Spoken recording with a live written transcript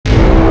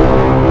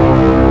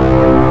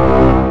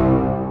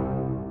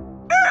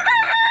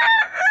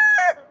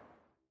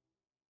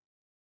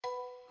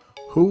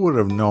Who would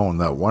have known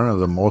that one of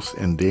the most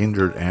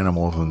endangered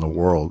animals in the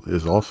world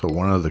is also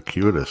one of the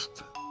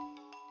cutest?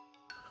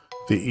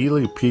 The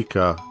Ili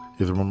Pika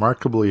is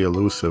remarkably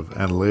elusive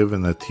and live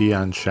in the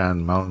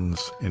Tianshan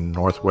Mountains in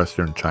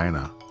northwestern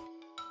China.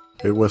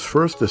 It was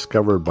first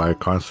discovered by a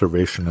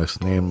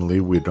conservationist named Li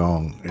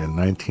Weidong in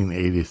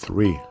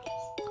 1983.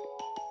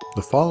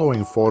 The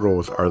following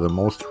photos are the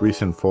most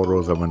recent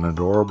photos of an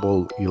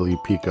adorable Ili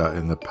Pika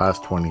in the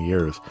past 20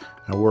 years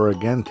and were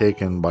again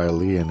taken by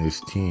Li and his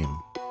team.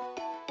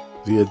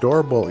 The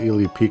adorable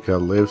Ili Pika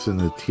lives in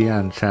the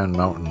Tianshan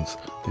Mountains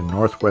in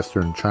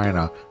northwestern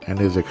China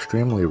and is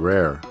extremely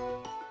rare.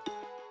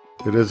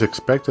 It is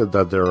expected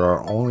that there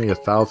are only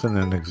 1,000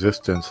 in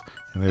existence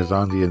and is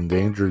on the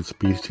endangered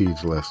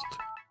species list.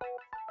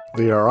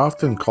 They are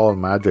often called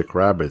magic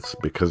rabbits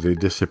because they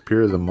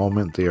disappear the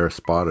moment they are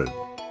spotted.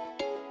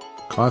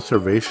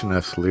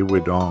 Conservationist Li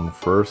Weidong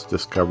first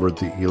discovered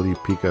the Ili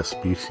Pika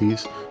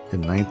species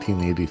in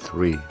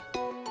 1983.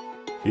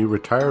 He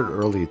retired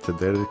early to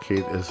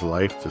dedicate his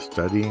life to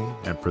studying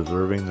and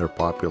preserving their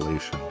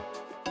population.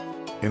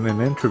 In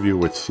an interview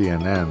with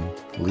CNN,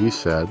 Li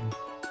said,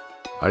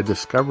 "I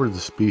discovered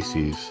the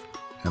species,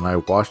 and I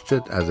watched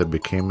it as it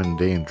became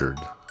endangered.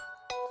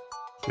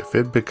 If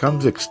it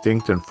becomes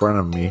extinct in front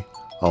of me,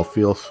 I'll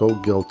feel so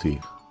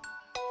guilty."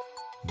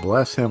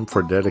 Bless him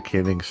for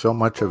dedicating so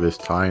much of his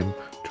time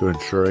to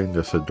ensuring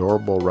this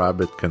adorable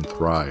rabbit can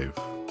thrive.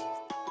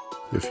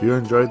 If you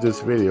enjoyed this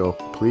video,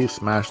 please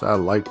smash that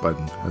like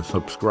button and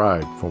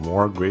subscribe for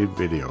more great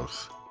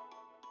videos.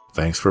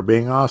 Thanks for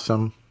being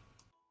awesome.